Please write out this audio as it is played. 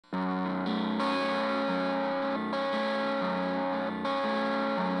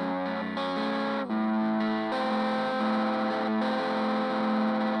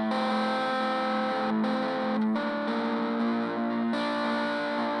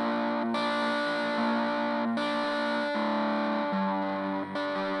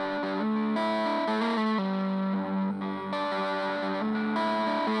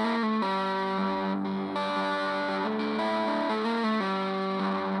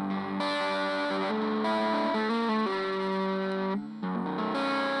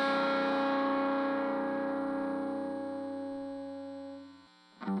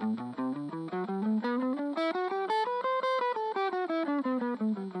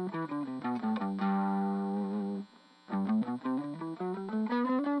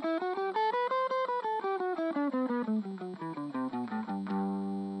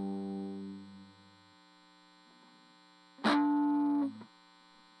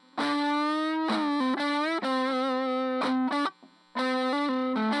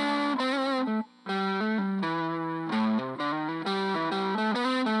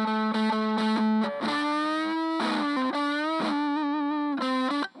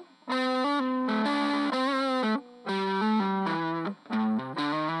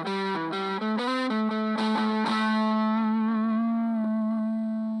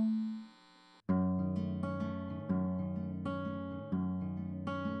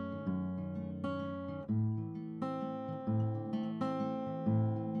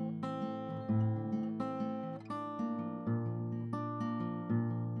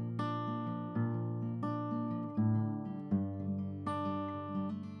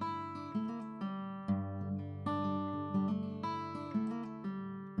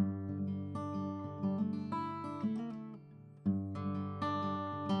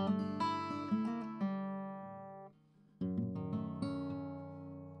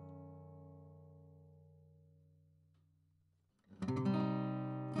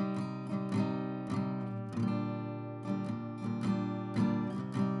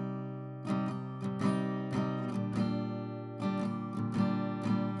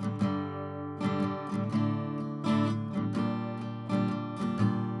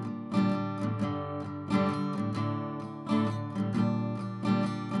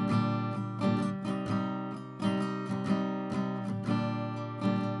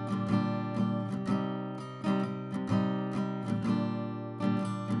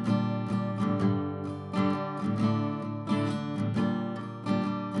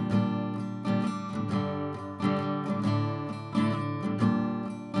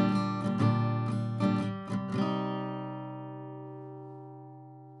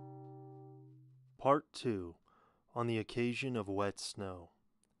Part 2. On the occasion of wet snow.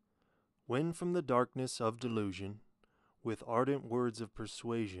 When from the darkness of delusion, with ardent words of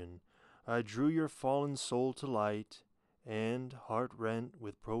persuasion, I drew your fallen soul to light, and, heart rent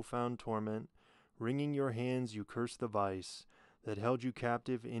with profound torment, wringing your hands you cursed the vice that held you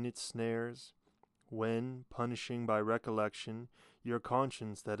captive in its snares, when, punishing by recollection your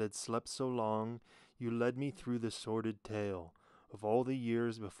conscience that had slept so long, you led me through the sordid tale of all the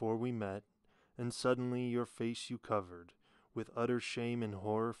years before we met, and suddenly your face you covered, with utter shame and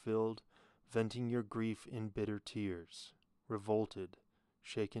horror filled, venting your grief in bitter tears, revolted,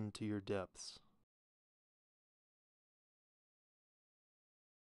 shaken to your depths.